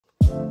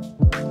Hello!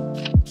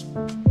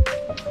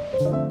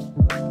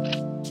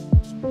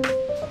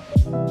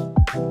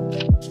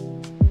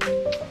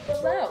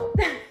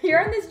 Here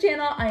on this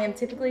channel, I am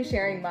typically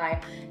sharing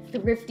my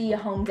thrifty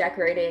home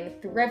decorating,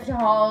 thrift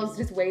hauls,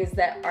 just ways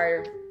that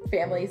our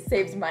family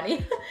saves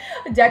money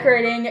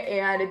decorating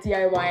and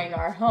DIYing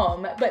our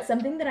home. But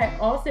something that I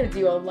also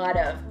do a lot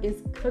of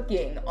is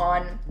cooking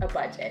on a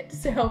budget.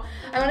 So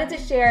I wanted to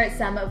share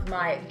some of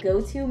my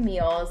go-to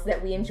meals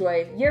that we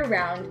enjoy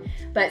year-round,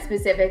 but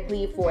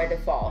specifically for the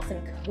fall,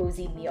 some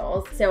cozy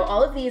meals. So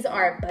all of these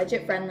are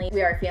budget friendly.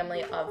 We are a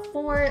family of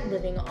 4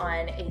 living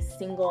on a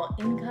single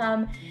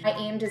income. I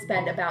aim to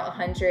spend about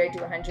 $100 to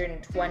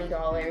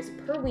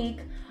 $120 per week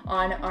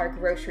on our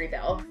grocery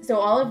bill. So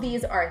all of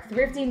these are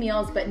thrifty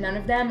meals, but none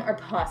of them are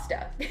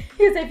pasta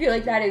because I feel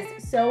like that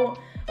is so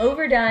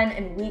overdone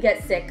and we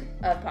get sick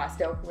of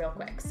pasta real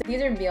quick. So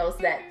these are meals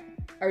that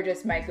are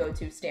just my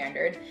go-to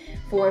standard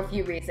for a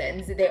few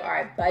reasons. They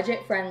are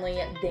budget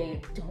friendly,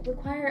 they don't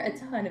require a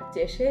ton of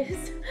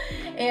dishes,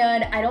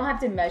 and I don't have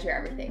to measure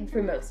everything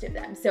for most of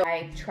them. So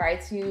I try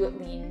to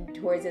lean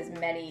towards as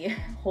many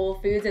whole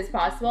foods as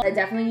possible. I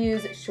definitely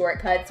use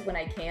shortcuts when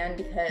I can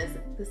because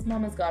this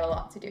mama's got a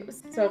lot to do.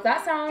 So if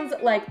that sounds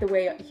like the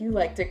way you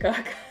like to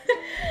cook,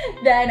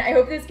 then I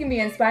hope this can be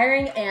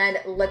inspiring and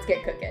let's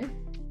get cooking.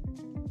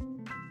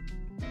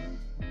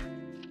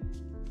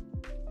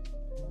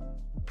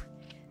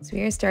 So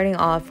we are starting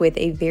off with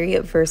a very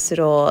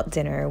versatile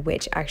dinner,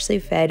 which actually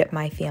fed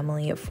my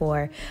family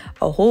for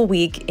a whole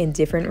week in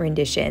different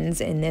renditions.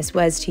 And this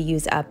was to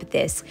use up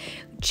this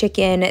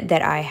chicken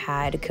that I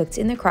had cooked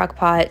in the crock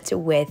pot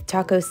with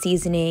taco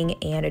seasoning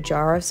and a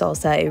jar of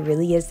salsa. It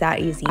really is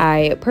that easy.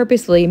 I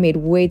purposely made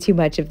way too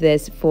much of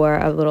this for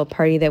a little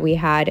party that we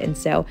had, and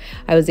so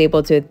I was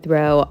able to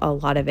throw a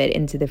lot of it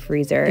into the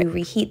freezer. To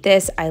reheat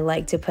this, I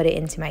like to put it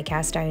into my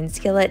cast iron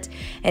skillet,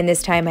 and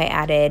this time I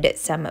added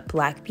some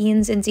black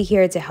beans into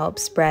here to help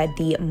spread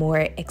the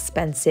more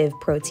expensive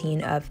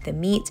protein of the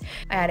meat.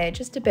 I added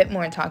just a bit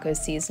more taco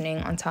seasoning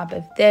on top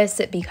of this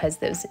because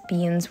those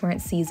beans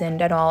weren't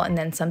seasoned at all. And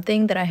then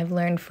something that I have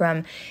learned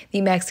from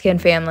the Mexican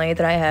family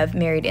that I have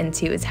married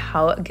into is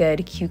how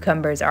good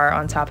cucumbers are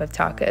on top of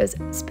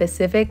tacos,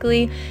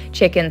 specifically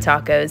chicken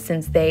tacos,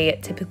 since they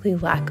typically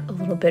lack a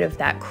little bit of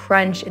that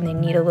crunch and they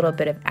need a little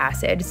bit of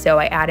acid. So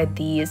I added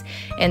these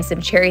and some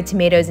cherry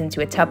tomatoes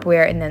into a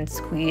Tupperware and then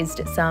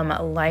squeezed some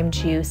lime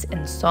juice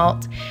and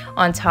salt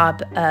on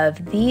top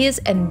of these,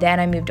 and then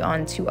I moved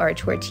on to our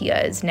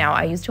tortillas. Now,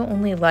 I used to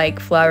only like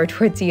flour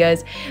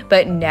tortillas,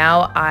 but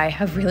now I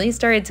have really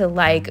started to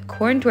like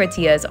corn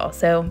tortillas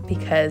also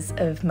because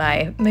of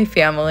my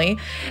family.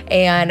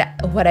 And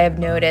what I've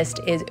noticed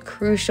is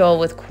crucial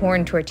with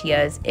corn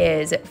tortillas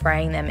is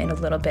frying them in a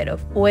little bit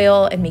of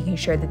oil and making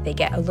sure that they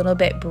get a little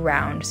bit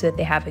browned so that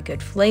they have a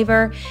good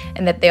flavor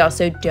and that they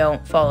also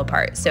don't fall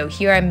apart. So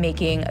here I'm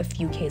making a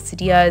few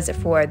quesadillas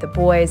for the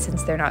boys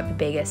since they're not the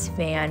biggest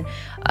fan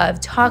of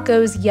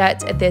tacos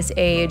yet at this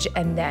age,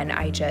 and then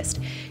I just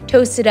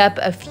toasted up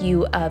a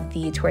few of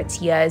the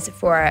tortillas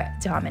for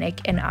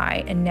Dominic and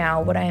I, and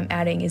now what I am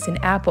adding is an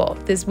apple.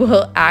 This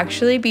will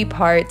actually be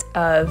part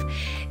of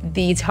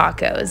the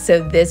tacos,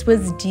 so this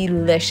was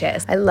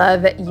delicious. I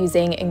love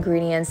using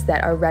ingredients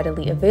that are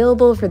readily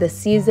available for the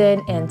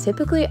season, and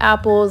typically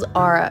apples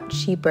are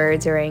cheaper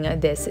during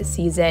this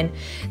season,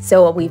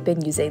 so we've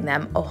been using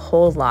them a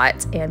whole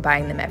lot and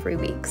buying them every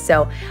week.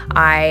 So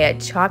I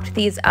chopped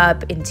these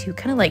up into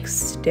kind of like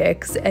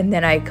sticks, and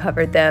then I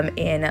covered them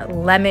in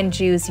lemon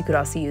juice. You could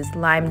also use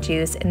lime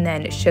juice, and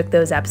then shook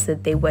those up so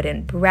that they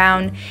wouldn't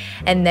brown.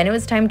 And then it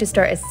was time to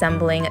start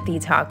assembling the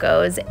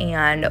tacos,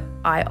 and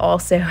I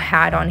also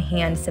had on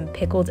hand some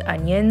pickled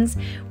onions,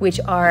 which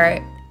are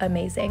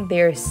amazing.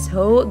 They are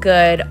so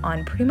good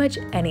on pretty much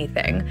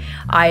anything.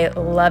 I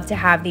love to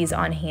have these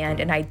on hand,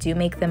 and I do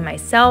make them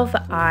myself.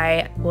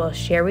 I will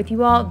share with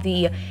you all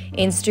the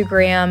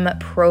Instagram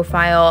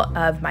profile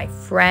of my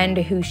friend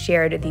who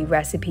shared the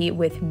recipe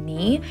with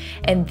me,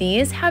 and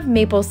these have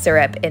maple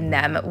syrup in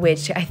them,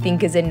 which I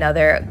think is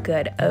another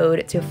good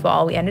ode to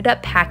fall. We ended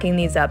up packing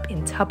these up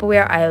in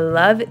Tupperware. I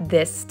love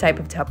this type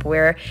of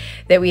Tupperware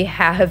that we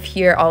have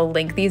here. I'll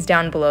link these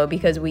down below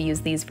because we use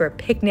these for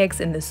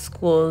picnics in the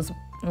schools,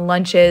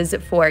 lunches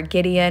for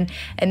Gideon,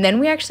 and then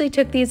we actually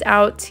took these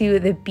out to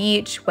the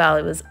beach. Well,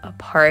 it was a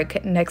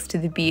park next to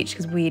the beach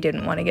because we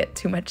didn't want to get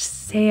too much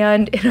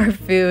sand in our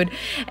food,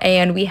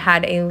 and we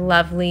had a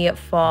lovely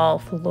fall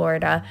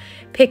Florida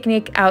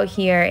picnic out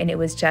here, and it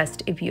was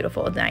just a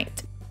beautiful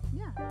night.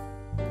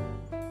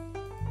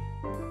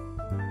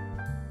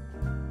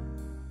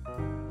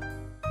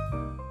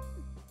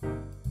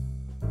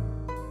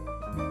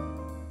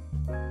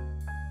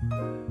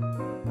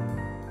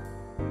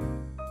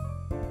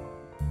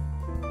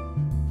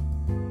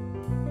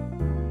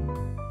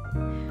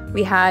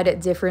 We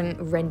had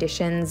different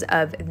renditions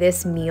of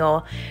this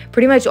meal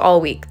pretty much all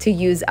week to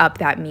use up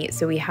that meat.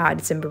 So we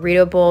had some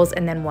burrito bowls,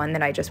 and then one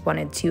that I just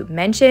wanted to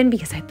mention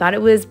because I thought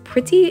it was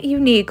pretty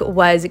unique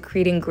was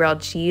Cretan grilled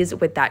cheese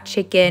with that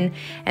chicken.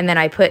 And then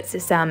I put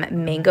some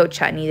mango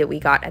chutney that we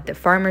got at the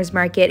farmer's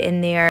market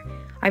in there.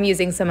 I'm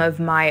using some of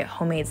my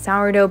homemade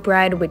sourdough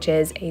bread, which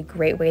is a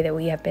great way that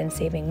we have been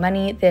saving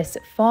money this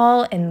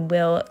fall, and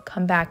will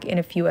come back in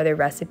a few other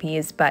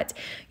recipes, but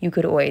you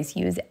could always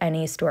use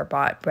any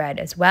store-bought bread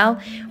as well.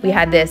 We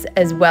had this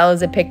as well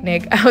as a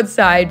picnic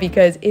outside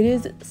because it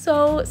is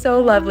so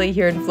lovely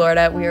here in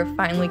Florida. We are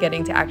finally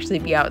getting to actually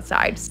be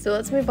outside. So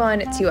let's move on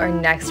to our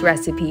next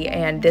recipe,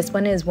 and this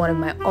one is one of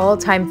my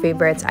all-time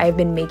favorites. I've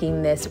been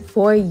making this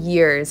for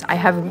years. I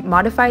have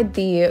modified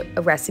the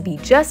recipe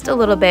just a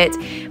little bit,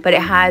 but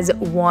it has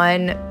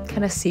one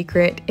kind of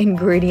secret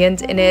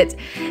ingredient in it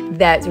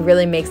that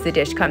really makes the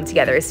dish come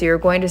together. So you're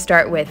going to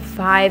start with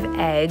 5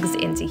 eggs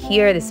into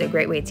here. This is a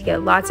great way to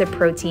get lots of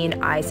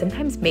protein. I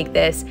sometimes make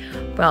this,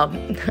 well,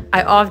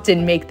 I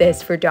often make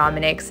this for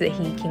Dominic so that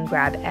he can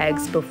grab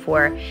eggs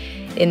before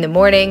in the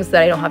morning so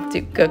that I don't have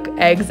to cook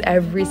eggs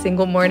every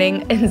single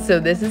morning. And so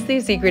this is the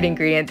secret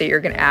ingredient that you're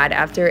going to add.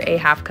 After a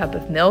 1/2 cup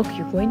of milk,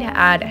 you're going to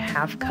add a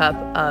 1/2 cup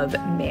of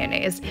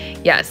mayonnaise.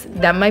 Yes,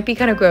 that might be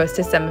kind of gross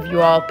to some of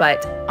you all,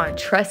 but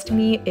trust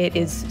me, it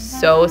is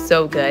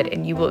so good,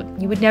 and you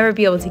would never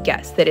be able to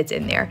guess that it's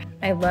in there.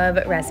 I love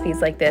recipes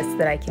like this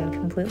that I can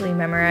completely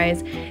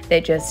memorize,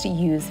 that just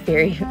use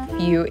very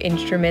few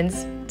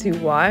instruments to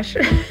wash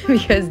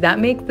because that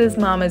makes this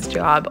mama's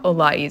job a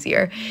lot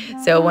easier.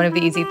 So one of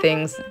the easy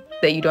things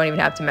that you don't even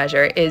have to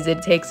measure is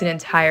it takes an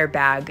entire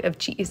bag of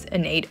cheese,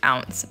 an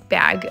 8-ounce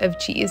bag of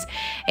cheese.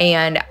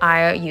 And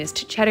I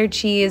used cheddar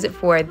cheese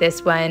for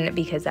this one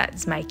because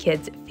that's my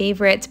kid's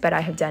favorite, but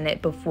I have done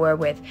it before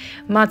with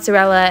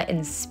mozzarella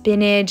and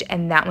spinach,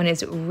 and that one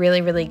is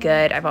really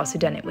good. I've also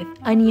done it with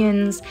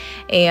onions,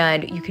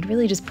 and you could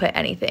really just put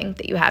anything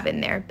that you have in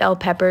there. Bell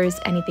peppers,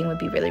 anything would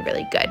be really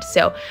good.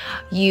 So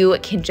you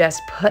can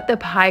just put the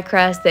pie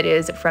crust that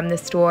is from the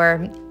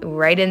store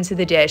right into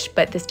the dish,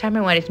 but this time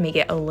I wanted to make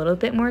it a little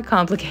bit more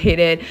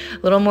complicated, a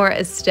little more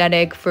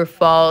aesthetic for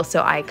fall,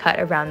 so I cut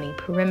around the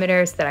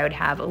perimeter so that I would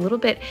have a little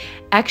bit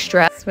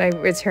extra. So I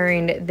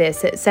returned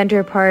this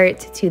center part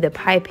to the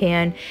pie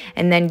pan,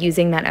 and then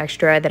using that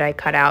extra that I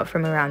cut out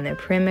from around the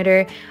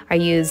perimeter, I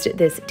used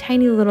this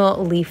tiny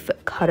little leaf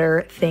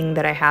cutter thing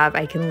that I have.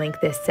 I can link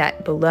this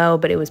set below,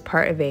 but it was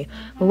part of a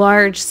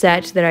large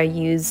set that I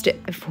used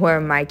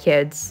for my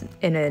kids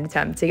in an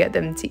attempt to get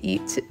them to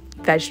eat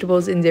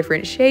vegetables in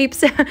different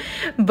shapes,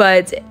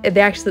 but that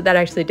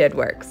actually did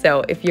work.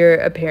 So if you're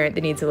a parent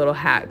that needs a little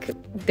hack,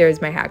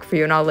 there's my hack for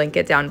you, and I'll link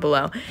it down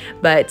below.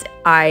 But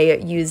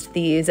I used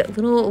these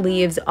little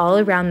leaves all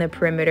around the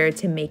perimeter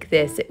to make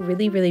this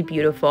really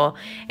beautiful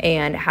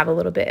and have a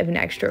little bit of an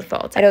extra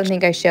fall touch. I don't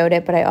think I showed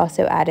it, but I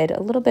also added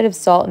a little bit of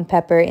salt and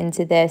pepper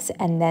into this,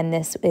 and then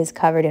this is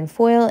covered in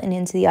foil and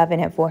into the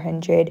oven at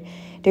 400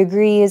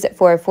 degrees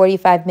for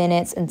 45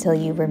 minutes until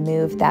you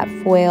remove that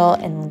foil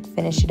and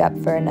finish it up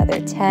for another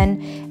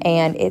 10,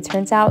 and it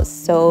turns out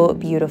so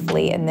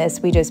beautifully. And this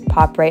we just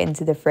pop right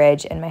into the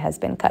fridge, and my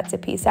husband cuts a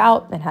piece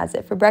out and has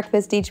it for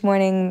breakfast each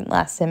morning.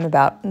 Lasts him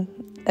about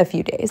a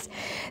few days.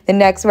 The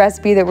next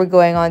recipe that we're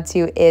going on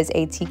to is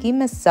a tiki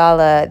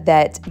masala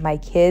that my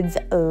kids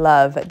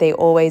love. They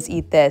always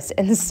eat this,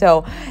 and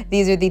so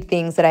these are the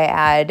things that I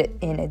add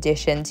in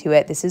addition to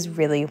it. This is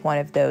really one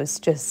of those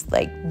just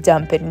like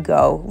dump and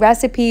go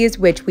recipes,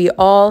 which we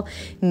all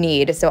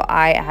need. So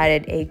I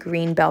added a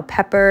green bell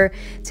pepper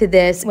to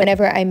this.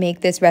 Whenever I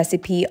make this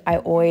recipe, I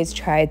always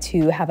try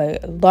to have a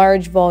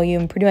large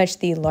volume, pretty much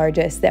the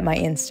largest that my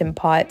Instant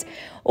Pot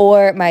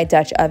or my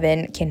Dutch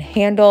oven can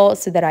handle,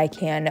 so that I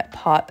can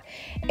pop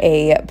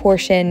a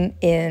portion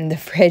in the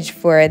fridge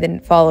for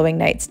the following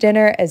night's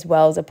dinner, as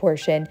well as a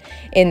portion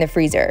in the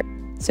freezer.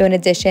 So in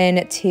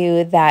addition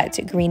to that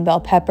green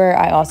bell pepper,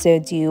 I also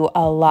do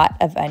a lot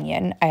of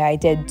onion. I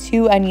did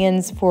 2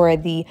 onions for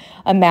the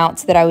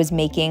amounts that I was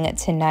making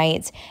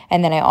tonight.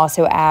 And then I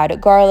also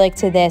add garlic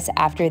to this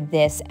after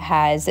this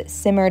has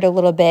simmered a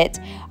little bit.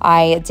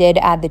 I did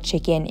add the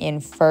chicken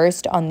in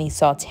first on the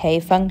saute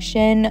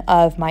function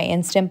of my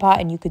Instant Pot,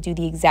 and you could do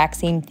the exact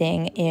same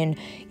thing in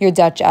your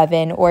Dutch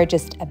oven or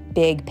just a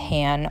big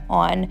pan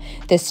on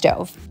the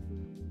stove.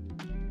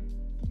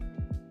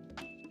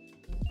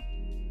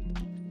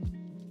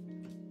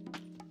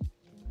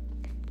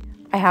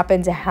 I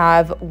happen to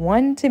have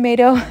 1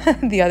 tomato.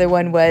 The other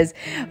one was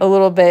a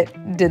little bit,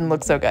 didn't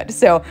look so good.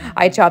 So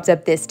I chopped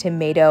up this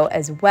tomato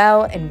as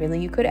well, and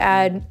really you could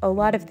add a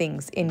lot of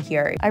things in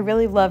here. I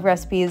really love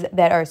recipes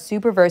that are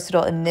super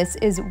versatile, and this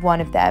is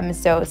one of them.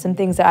 So some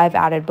things that I've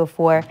added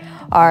before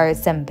are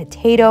some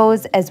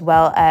potatoes, as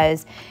well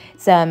as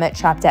some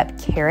chopped up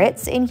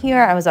carrots in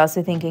here. I was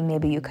also thinking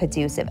maybe you could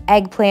do some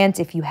eggplant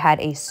if you had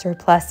a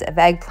surplus of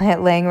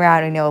eggplant laying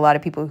around. I know a lot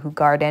of people who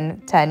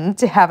garden tend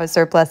to have a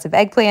surplus of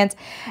eggplant.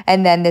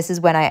 And then this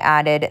is when I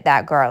added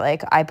that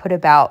garlic. I put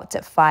about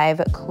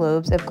 5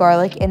 cloves of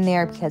garlic in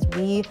there because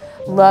we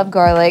love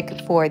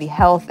garlic for the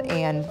health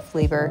and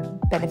flavor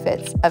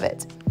benefits of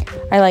it.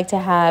 I like to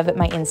have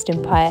my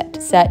Instant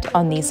Pot set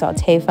on the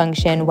saute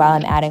function while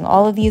I'm adding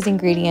all of these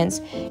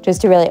ingredients,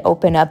 just to really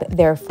open up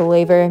their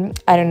flavor.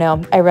 I don't know,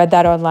 know, I read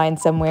that online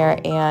somewhere,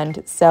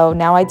 and so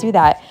now I do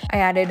that. I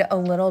added a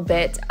little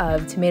bit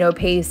of tomato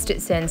paste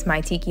since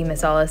my tiki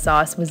masala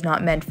sauce was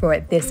not meant for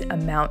this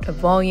amount of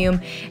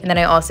volume. And then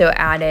I also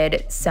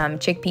added some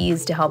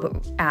chickpeas to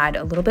help add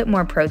a little bit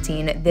more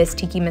protein. This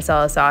tiki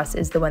masala sauce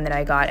is the one that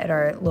I got at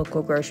our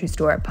local grocery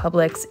store at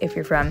Publix if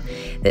you're from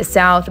the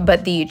South,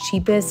 but the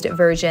cheapest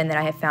version that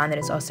I have found that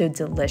is also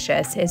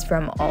delicious is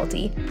from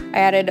Aldi. I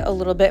added a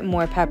little bit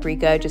more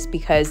paprika just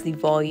because the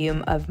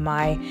volume of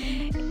my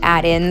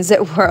add-ins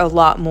were a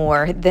lot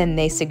more than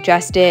they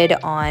suggested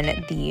on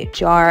the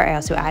jar. I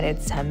also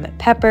added some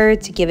pepper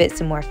to give it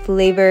some more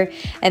flavor,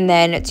 and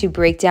then to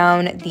break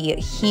down the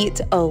heat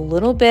a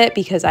little bit,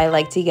 because I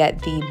like to get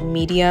the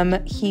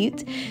medium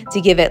heat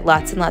to give it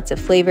lots and lots of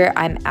flavor,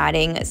 I'm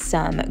adding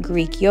some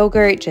Greek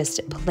yogurt,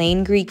 just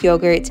plain Greek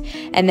yogurt.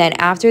 And then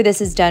after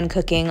this is done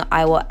cooking,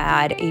 I will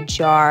add a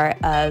jar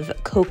of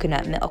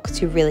coconut milk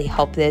to really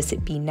help this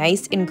be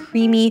nice and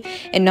creamy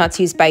and not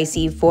too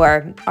spicy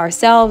for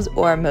ourselves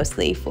or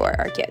mostly for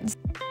our kids.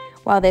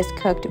 While this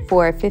cooked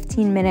for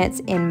 15 minutes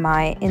in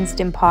my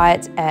Instant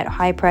Pot at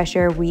high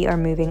pressure, we are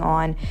moving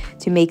on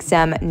to make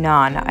some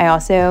naan. I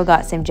also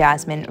got some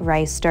jasmine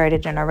rice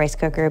started in our rice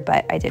cooker,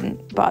 but I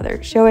didn't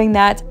bother showing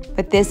that.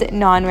 But this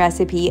naan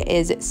recipe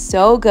is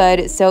so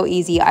good, so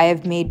easy. I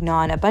have made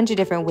naan a bunch of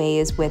different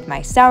ways with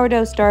my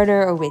sourdough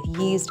starter or with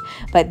yeast,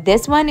 but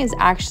this one is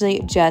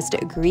actually just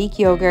Greek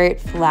yogurt,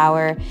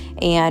 flour,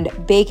 and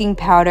baking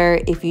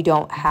powder if you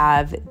don't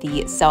have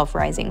the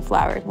self-rising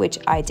flour, which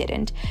I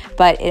didn't.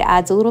 But it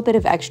adds a little bit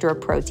of extra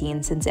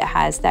protein since it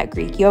has that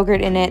Greek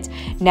yogurt in it.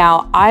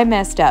 Now, I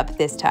messed up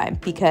this time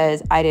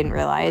because I didn't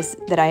realize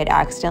that I had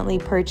accidentally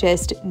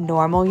purchased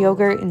normal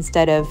yogurt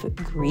instead of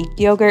Greek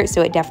yogurt,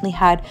 so it definitely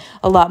had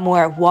a lot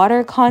more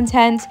water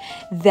content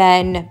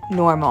than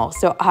normal.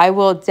 So I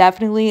will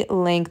definitely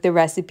link the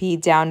recipe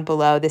down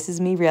below. This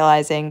is me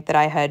realizing that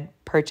I had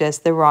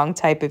purchased the wrong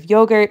type of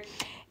yogurt.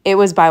 It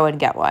was buy one,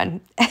 get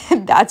one.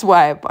 That's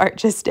why I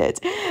purchased it.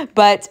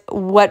 But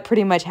what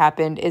pretty much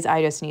happened is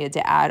I just needed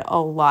to add a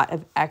lot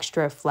of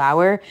extra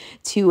flour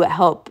to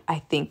help, I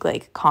think,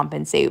 like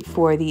compensate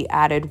for the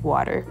added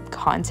water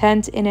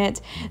content in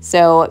it.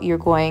 So you're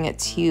going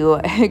to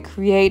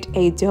create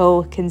a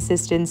dough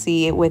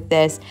consistency with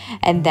this,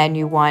 and then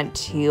you want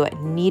to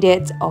knead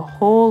it a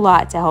whole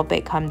lot to help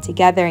it come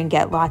together and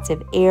get lots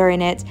of air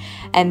in it.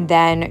 And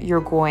then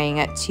you're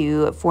going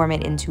to form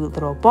it into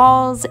little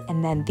balls,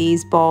 and then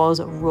these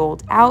balls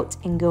rolled out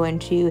and go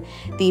into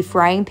the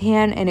frying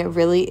pan, and it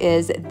really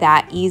is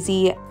that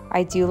easy.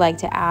 I do like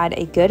to add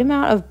a good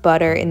amount of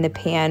butter in the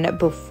pan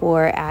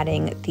before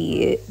adding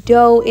the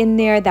dough in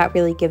there. That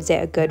really gives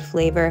it a good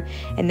flavor.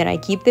 And then I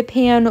keep the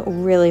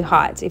pan really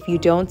hot. If you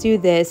don't do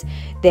this,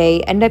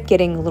 they end up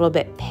getting a little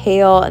bit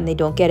pale and they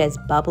don't get as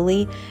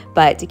bubbly.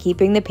 But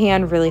keeping the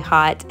pan really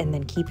hot and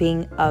then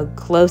keeping a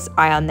close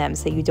eye on them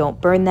so you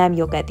don't burn them,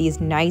 you'll get these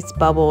nice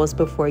bubbles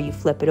before you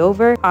flip it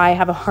over. I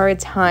have a hard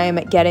time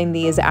getting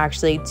these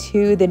actually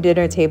to the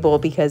dinner table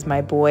because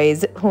my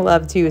boys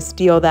love to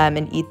steal them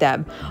and eat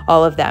them.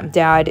 All of them,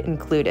 dad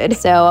included.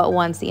 So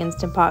once the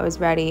Instant Pot was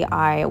ready,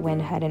 I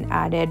went ahead and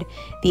added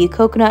the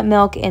coconut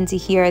milk into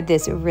here.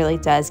 This really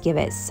does give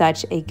it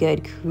such a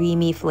good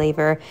creamy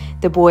flavor.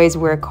 The boys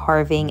were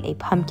carving a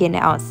pumpkin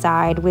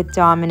outside with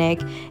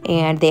Dominic,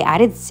 and they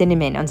added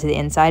cinnamon onto the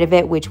inside of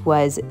it, which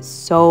was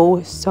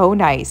so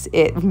nice.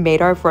 It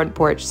made our front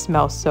porch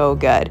smell so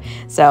good.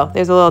 So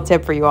there's a little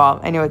tip for you all.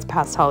 I know it's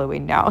past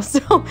Halloween now,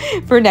 so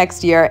for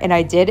next year. And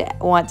I did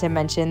want to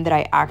mention that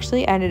I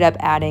actually ended up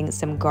adding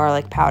some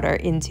garlic powder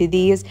into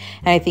these,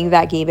 and I think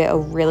that gave it a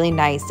really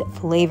nice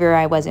flavor.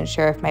 I wasn't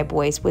sure if my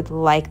boys would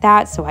like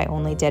that, so I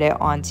only did it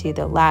onto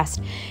the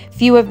last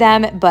few of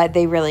them, but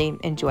they really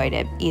enjoyed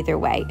it either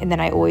way. And then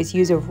I always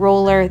use a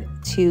roller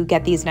to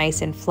get these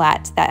nice and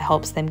flat. That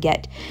helps them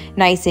get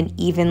nice and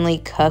evenly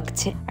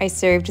cooked. I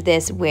served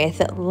this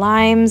with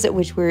limes,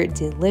 which were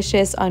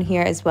delicious on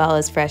here, as well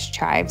as fresh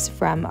chives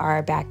from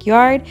our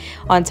backyard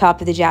on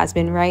top of the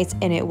jasmine rice,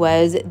 and it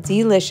was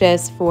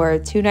delicious for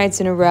 2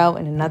 nights in a row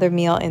and another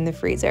meal in the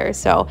freezer.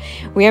 So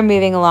we are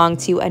moving along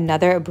to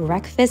another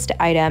breakfast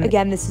item.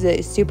 Again, this is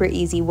a super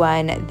easy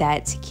one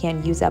that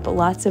can use up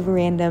lots of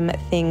random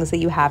things that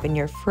you have in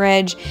your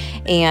fridge,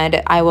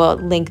 and I will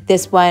link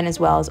this one as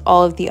well as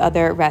all of the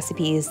other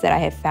recipes that I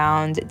have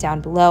found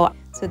down below.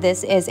 So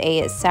this is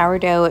a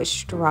sourdough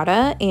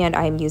strata, and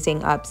I'm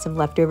using up some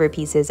leftover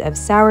pieces of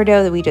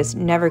sourdough that we just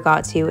never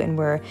got to and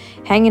were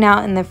hanging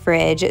out in the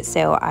fridge.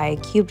 So I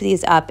cubed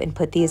these up and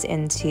put these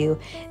into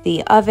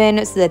the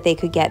oven so that they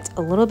could get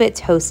a little bit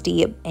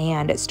toasty,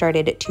 and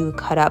started to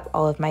cut up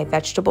all of my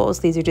vegetables.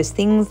 These are just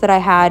things that I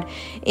had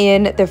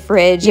in the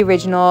fridge. The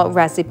original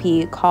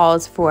recipe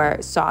calls for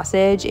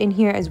sausage in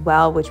here as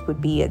well, which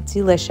would be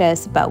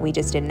delicious, but we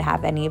just didn't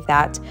have any of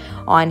that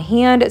on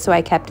hand. So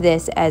I kept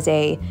this as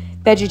a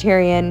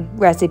vegetarian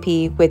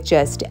recipe with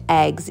just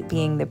eggs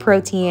being the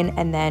protein,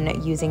 and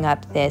then using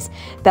up this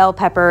bell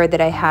pepper that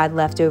I had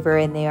left over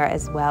in there,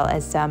 as well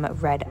as some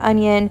red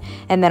onion,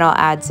 and then I'll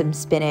add some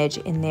spinach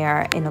in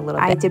there in a little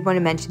bit. I did want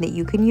to mention that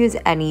you can use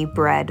any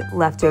bread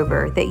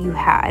leftover that you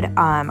had.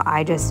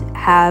 I just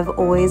have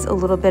always a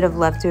little bit of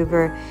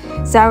leftover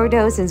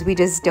sourdough, since we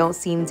just don't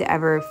seem to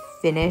ever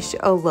finish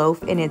a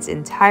loaf in its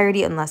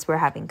entirety unless we're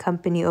having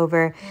company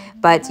over.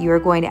 But you're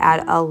going to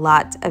add a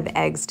lot of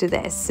eggs to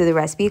this. So the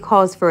recipe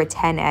calls for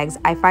 10 eggs.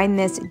 I find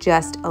this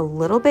just a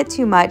little bit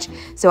too much,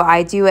 so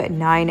I do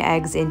 9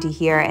 eggs into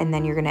here, and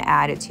then you're going to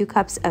add 2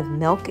 cups of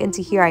milk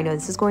into here. I know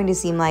this is going to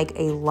seem like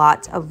a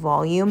lot of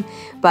volume,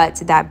 but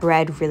that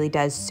bread really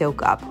does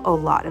soak up a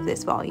lot of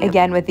this volume.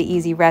 Again, with the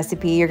easy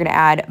recipe, you're going to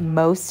add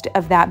most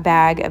of that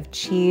bag of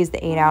cheese, the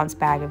 8-ounce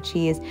bag of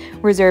cheese,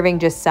 reserving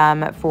just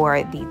some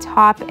for the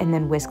top, and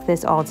then whisk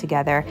this all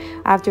together.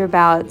 After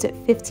about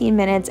 15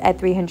 minutes at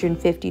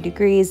 350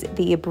 degrees,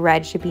 the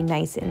bread should be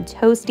nice and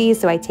toasty.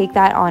 So I take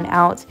that on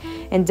out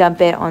and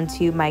dump it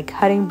onto my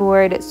cutting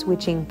board,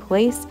 switching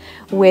place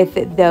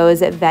with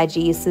those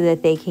veggies so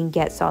that they can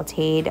get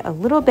sauteed a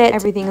little bit.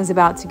 Everything is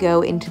about to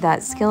go into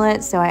that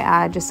skillet, so I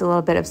add just a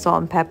little bit of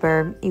salt and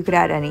pepper. You could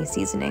add any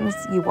seasonings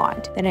you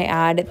want. Then I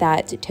add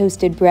that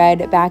toasted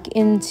bread back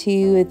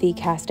into the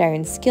cast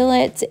iron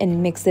skillet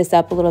and mix this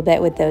up a little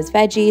bit with those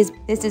veggies.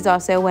 This is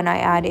also when I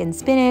add in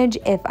spinach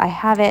if I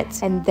have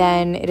it, and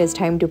then it is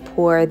time to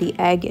pour the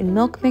egg and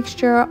milk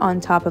mixture on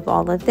top of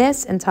all of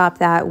this and top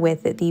that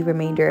with the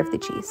remainder of the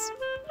cheese.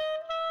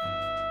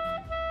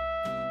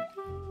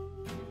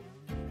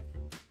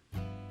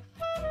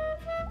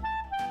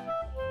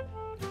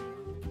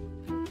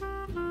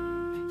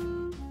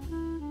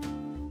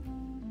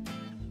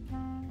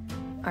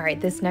 All right,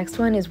 this next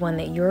one is one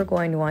that you're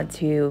going to want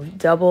to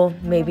double,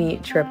 maybe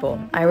triple.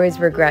 I always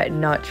regret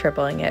not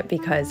tripling it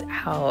because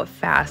how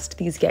fast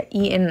these get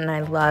eaten, and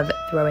I love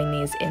throwing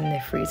these in the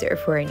freezer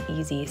for an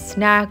easy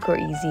snack or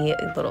easy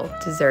little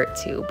dessert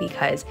too,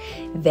 because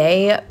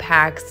they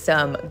pack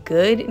some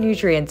good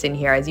nutrients in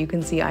here. As you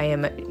can see, I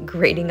am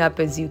grating up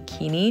a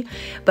zucchini,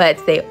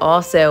 but they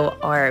also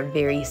are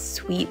very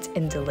sweet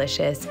and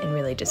delicious and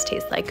really just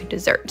taste like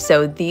dessert.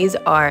 So these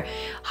are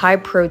high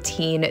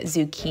protein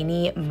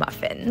zucchini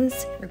muffins.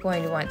 You're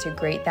going to want to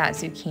grate that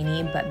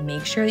zucchini, but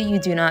make sure that you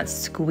do not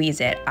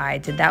squeeze it. I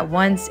did that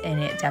once and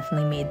it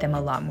definitely made them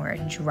a lot more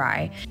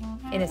dry.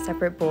 In a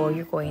separate bowl,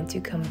 you're going to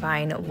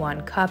combine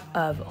 1 cup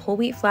of whole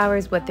wheat flour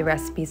is what the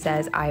recipe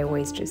says. I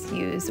always just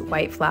use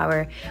white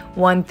flour,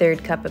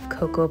 1/3 cup of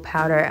cocoa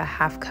powder,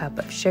 1/2 cup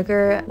of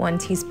sugar, 1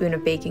 teaspoon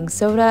of baking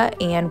soda,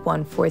 and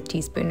 1/4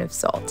 teaspoon of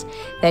salt.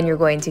 Then you're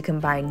going to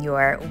combine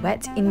your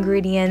wet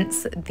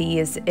ingredients.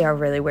 These are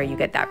really where you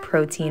get that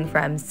protein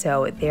from.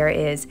 So there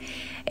is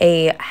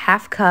a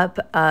 1/2 cup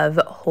of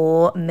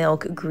whole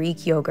milk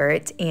Greek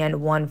yogurt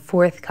and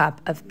 1/4 cup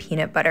of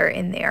peanut butter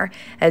in there,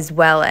 as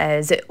well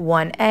as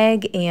 1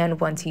 egg and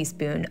 1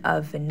 teaspoon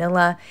of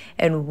vanilla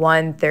and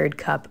 1/3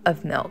 cup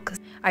of milk.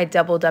 I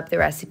doubled up the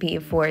recipe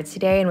for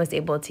today and was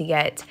able to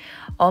get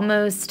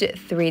almost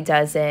 3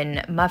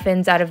 dozen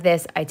muffins out of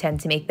this. I tend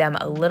to make them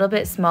a little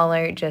bit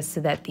smaller just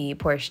so that the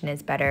portion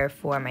is better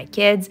for my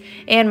kids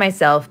and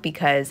myself,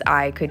 because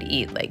I could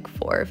eat like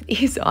 4 of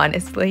these,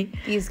 honestly.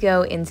 These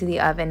go into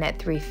the oven at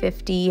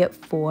 350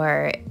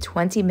 for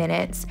 20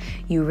 minutes.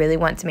 You really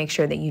want to make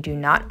sure that you do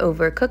not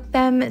overcook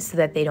them so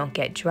that they don't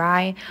get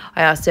dry.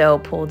 I also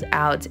pulled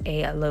out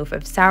a loaf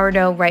of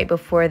sourdough right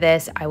before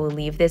this. I will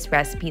leave this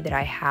recipe that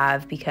I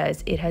have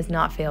because it has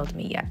not failed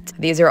me yet.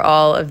 These are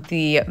all of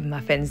the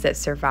muffins that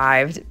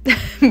survived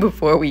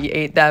before we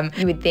ate them.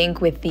 You would think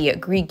with the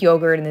Greek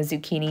yogurt and the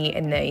zucchini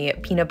and the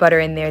peanut butter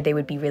in there, they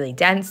would be really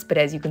dense, but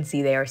as you can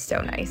see, they are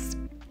so nice.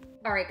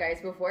 All right,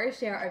 guys, before I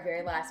share our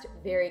very last,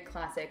 very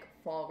classic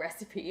fall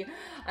recipe,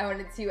 I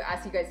wanted to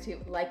ask you guys to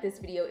like this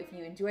video if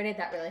you enjoyed it.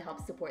 That really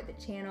helps support the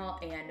channel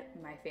and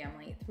my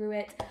family through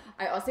it.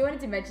 I also wanted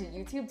to mention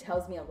YouTube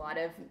tells me a lot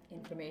of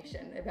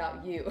information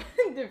about you,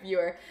 the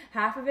viewer.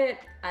 Half of it,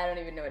 I don't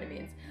even know what it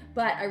means.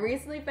 But I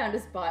recently found a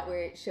spot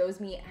where it shows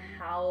me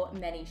how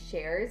many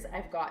shares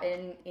I've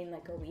gotten in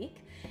like a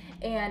week.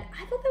 And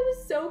I thought that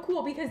was so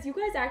cool because you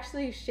guys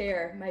actually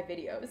share my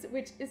videos,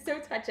 which is so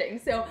touching.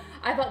 So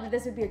I thought that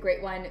this would be a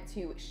great one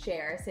to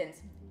share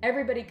since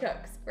everybody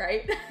cooks,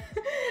 right?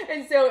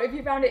 And so if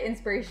you found it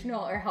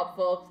inspirational or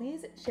helpful,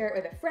 please share it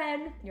with a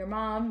friend, your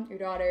mom, your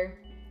daughter,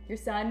 your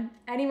son,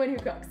 anyone who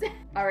cooks.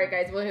 All right,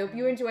 guys, well, I hope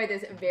you enjoy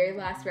this very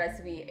last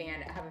recipe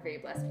and have a very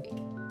blessed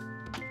week.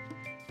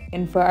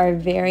 And for our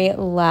very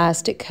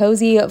last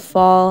cozy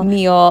fall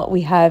meal,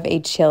 we have a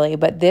chili,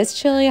 but this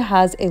chili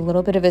has a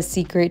little bit of a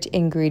secret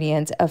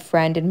ingredient. A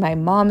friend in my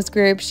mom's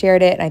group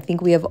shared it, and I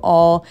think we have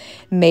all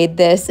made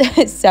this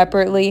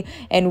separately,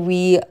 and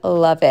we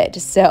love it.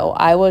 So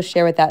I will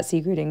share what that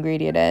secret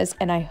ingredient is,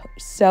 and I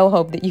so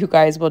hope that you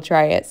guys will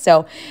try it.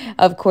 So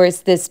of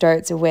course, this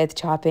starts with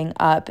chopping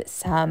up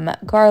some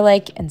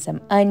garlic and some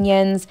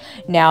onions.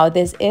 Now,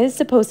 this is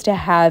supposed to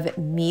have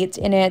meat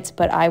in it,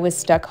 but I was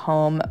stuck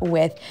home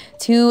with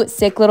two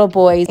sick little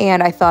boys,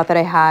 and I thought that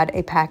I had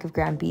a pack of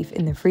ground beef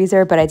in the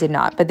freezer, but I did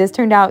not. But this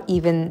turned out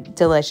even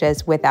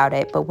delicious without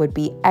it, but would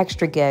be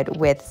extra good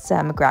with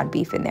some ground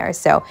beef in there.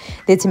 So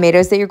the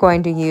tomatoes that you're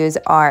going to use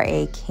are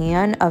a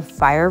can of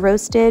fire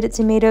roasted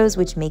tomatoes,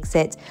 which makes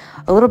it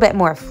a little bit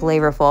more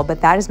flavorful,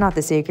 but that is not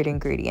the secret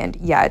ingredient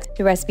yet.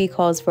 The recipe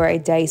calls for a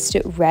diced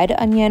red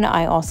onion.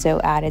 I also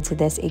added to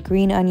this a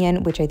green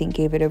onion, which I think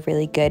gave it a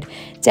really good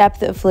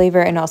depth of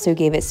flavor and also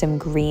gave it some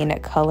green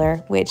color,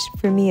 which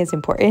for me is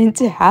important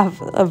to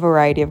have a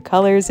variety of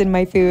colors in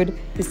my food.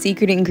 The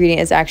secret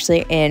ingredient is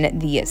actually in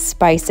the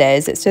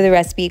spices. So the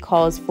recipe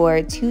calls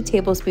for 2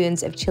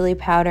 tablespoons of chili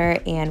powder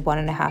and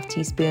 1.5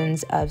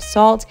 teaspoons of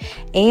salt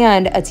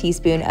and a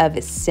teaspoon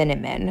of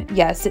cinnamon.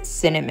 Yes, it's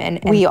cinnamon.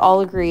 And we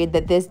all agreed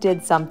that this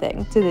did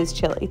something to this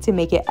chili to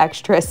make it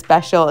extra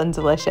special and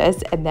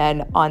delicious. And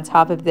then on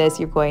top of this,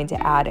 you're going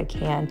to add a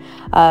can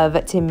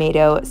of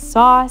tomato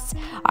sauce.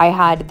 I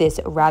had this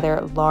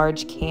rather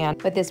large can,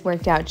 but this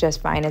worked out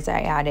just fine as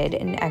I added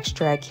an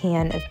extra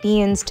can of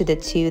beans to the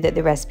 2 that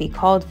the recipe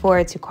called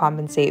for to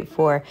compensate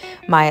for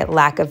my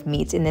lack of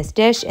meat in this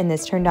dish. And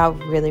this turned out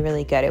really,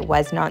 really good. It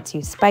was not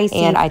too spicy.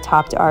 And I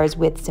topped ours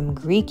with some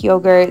Greek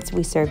yogurt.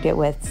 We served it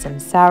with some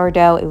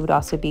sourdough. It would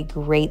also be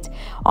great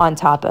on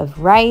top of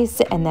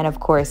rice. And then, of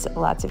course,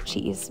 lots of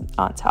cheese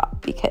on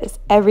top because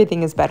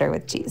everything is better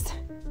with cheese.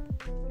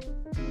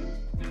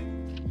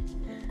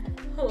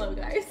 Hello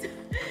guys.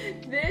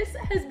 This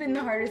has been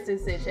the hardest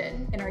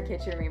decision in our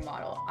kitchen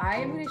remodel. I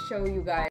am going to show you guys